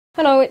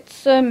Hello,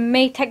 it's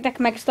me, Tech Deck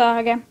Megastar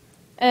again,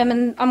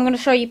 and I'm going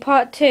to show you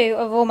part 2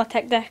 of all my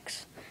tech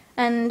decks.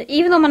 And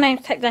even though my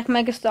name's Tech Deck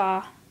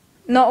Megastar,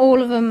 not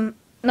all of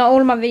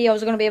my videos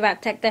are going to be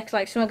about tech decks.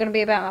 Like, some are going to be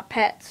about my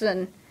pets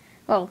and,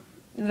 well,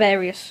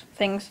 various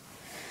things.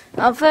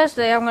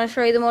 Firstly, I'm going to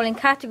show you them all in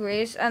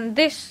categories, and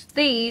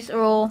these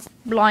are all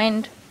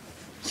blind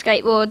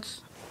skateboards.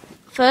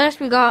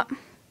 First, we got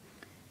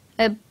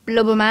a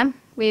Blubberman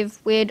with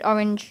weird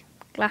orange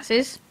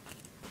glasses.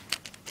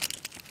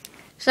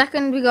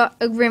 Second, we got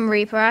a Grim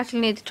Reaper. I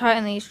actually need to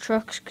tighten these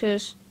trucks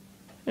because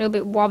a little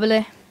bit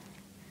wobbly.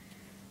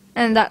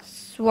 And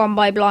that's one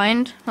by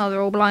Blind. Oh,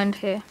 they're all blind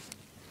here.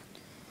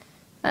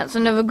 That's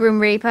another Grim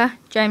Reaper,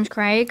 James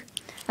Craig.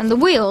 And the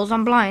wheels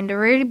on Blind are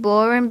really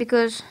boring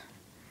because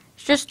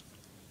it's just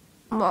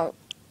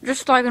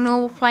like a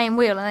normal plain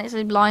wheel, and it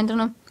says Blind on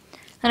them.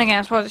 And again,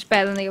 I suppose it's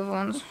better than the other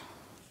ones.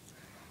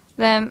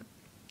 Then,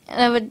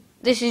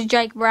 this is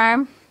Jake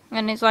Brown,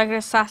 and it's like an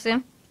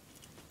assassin.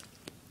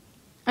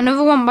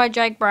 Another one by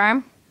Jake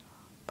Brown,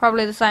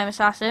 probably the same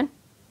assassin.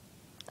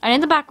 And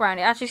in the background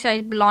it actually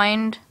says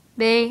Blind,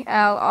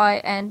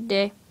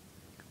 B-L-I-N-D,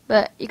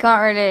 but you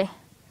can't really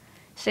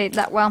see it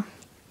that well.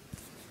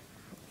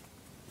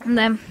 And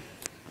then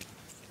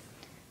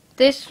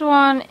this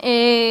one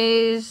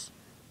is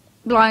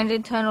Blind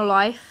Eternal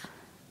Life,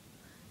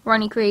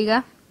 Ronnie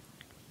Krieger,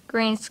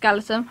 Green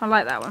Skeleton. I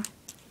like that one.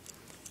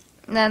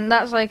 And then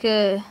that's like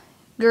a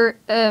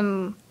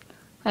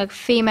like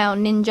female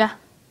ninja.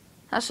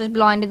 That's just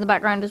Blind in the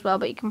background as well,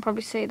 but you can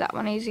probably see that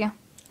one easier.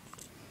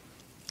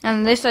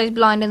 And this says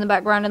Blind in the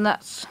background, and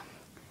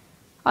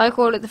I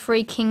call it the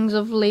Three Kings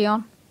of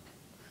Leon.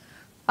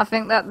 I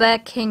think that they're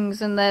kings,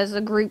 and there's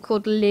a group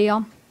called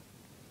Leon.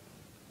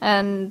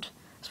 And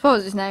I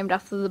suppose it's named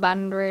after the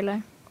band,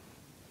 really.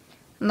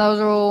 And those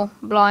are all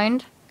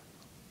blind.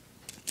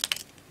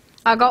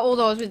 I got all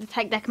those with the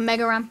Tech Deck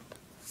Mega Ramp.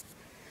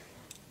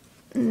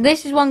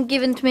 This is one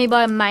given to me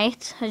by a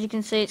mate. As you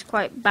can see, it's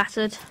quite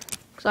battered,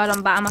 because I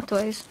don't batter my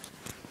toys.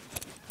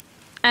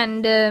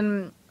 And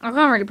I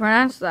can't really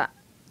pronounce that.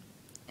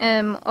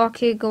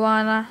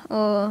 Okigwana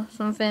or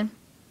something.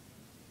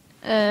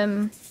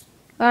 It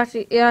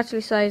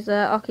actually says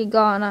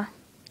Okigwana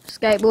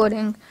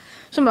skateboarding,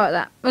 something like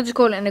that. We'll just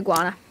call it an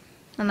iguana,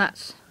 and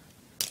that's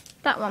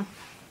that one.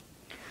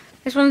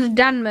 This one's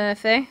Dan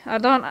Murphy. I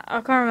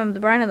can't remember the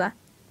brand of that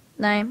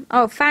name.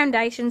 Oh,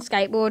 Foundation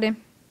Skateboarding.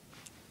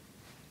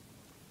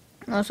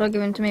 Also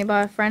given to me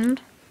by a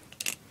friend.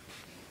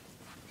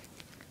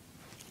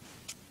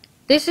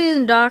 This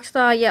isn't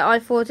Darkstar yet. I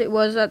thought it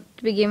was at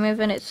the begin with,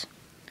 and it's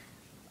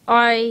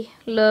I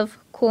Love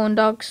Corn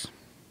Dogs.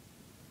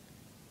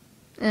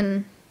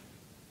 And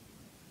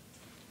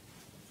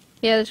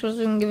yeah, this was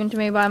given to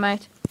me by a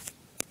mate.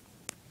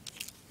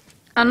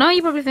 I know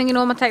you're probably thinking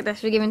all my tech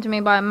decks were given to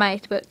me by a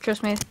mate, but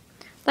trust me,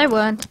 they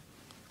weren't.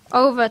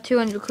 Over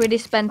 200 quid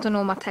is spent on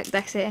all my tech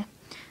decks here.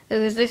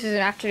 Because this isn't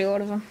actually all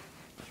of them.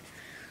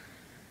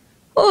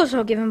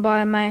 Also given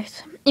by a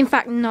mate. In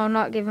fact, no,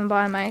 not given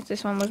by a mate.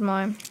 This one was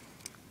mine.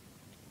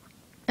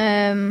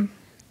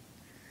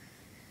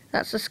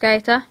 That's a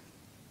skater.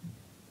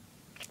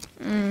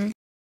 I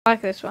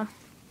like this one.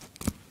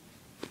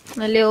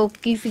 The little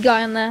goofy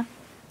guy on there.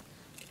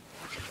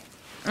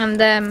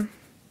 And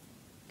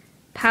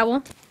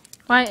Powell.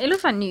 Like, it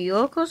looks like New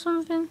York or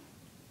something.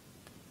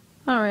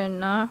 I don't really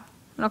know.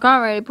 I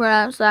can't really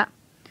pronounce that.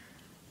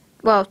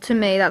 Well, to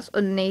me, that's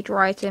underneath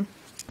writing.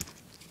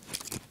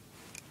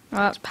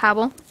 Well, that's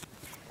Powell.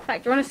 In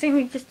fact, do you want to see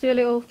me just do a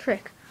little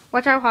trick?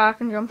 Watch how high I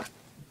can jump.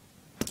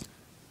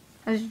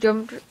 I just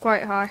jumped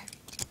quite high.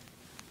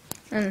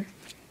 Oh,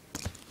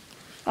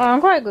 I'm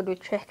quite good with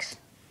tricks.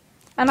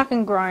 And I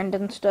can grind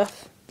and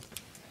stuff.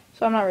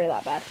 So I'm not really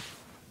that bad.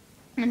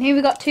 And here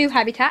we got two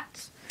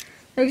habitats.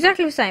 They're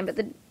exactly the same, but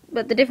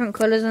the different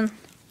colours, and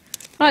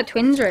like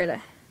twins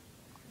really.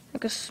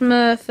 Like a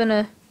Smurf and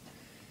a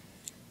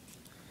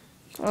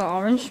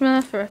orange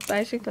Smurf,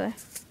 basically.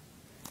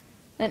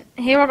 And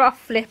here I got a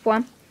flip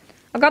one.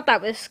 I got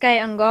that with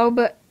Skate and Go,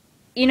 but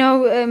you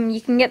know,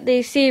 you can get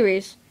these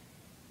series.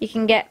 You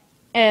can get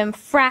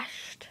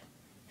Thrashed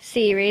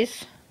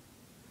series,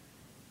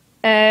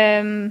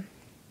 and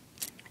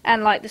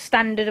like the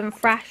standard and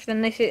Thrashed.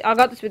 And I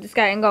got this with the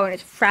Skate and Go, and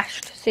it's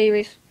Thrashed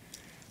series.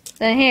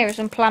 Then here are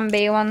some Plan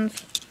B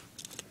ones.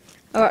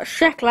 I got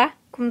Sheckler,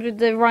 comes with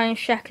the Ryan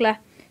Sheckler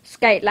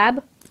Skate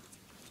Lab.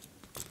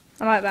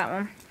 I like that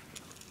one.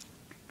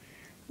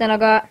 Then I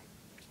got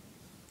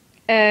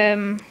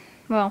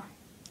well,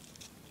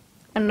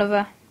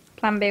 another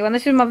Plan B one.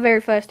 This is my very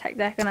first tech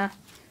deck, and I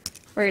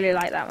really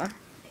like that one.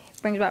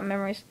 It brings back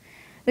memories.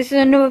 This is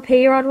another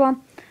P-Rod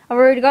one. I've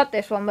already got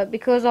this one, but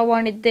because I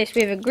wanted this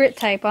with a grit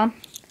tape on,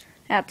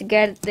 I had to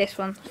get this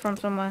one from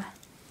somewhere.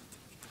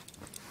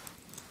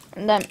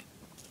 And then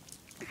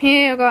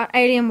here I've got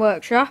Alien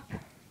Workshop,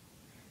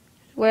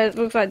 where it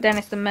looks like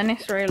Dennis the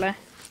Menace, really.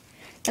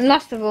 And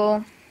last of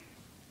all,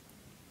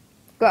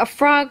 got a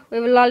frog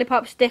with a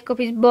lollipop stick up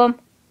his bum.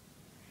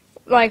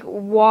 Like,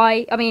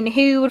 why? I mean,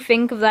 who would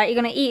think of that? You're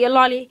gonna eat a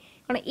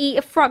gonna eat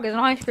a frog as an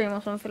ice cream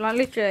or something, like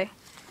literally.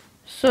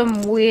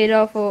 Some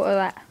weirdo thought of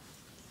that.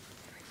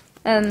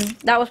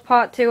 That was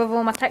part 2 of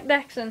all my tech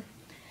decks, and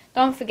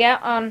don't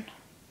forget, on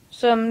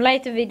some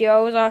later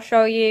videos I'll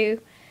show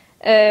you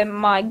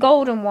my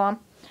golden one,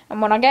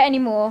 and when I get any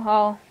more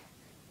I'll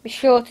be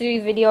sure to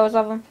do videos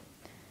of them.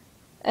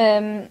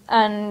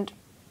 And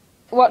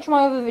watch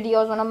my other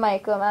videos when I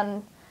make them,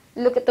 and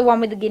look at the one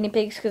with the guinea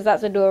pigs because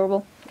that's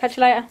adorable. Catch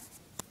you later.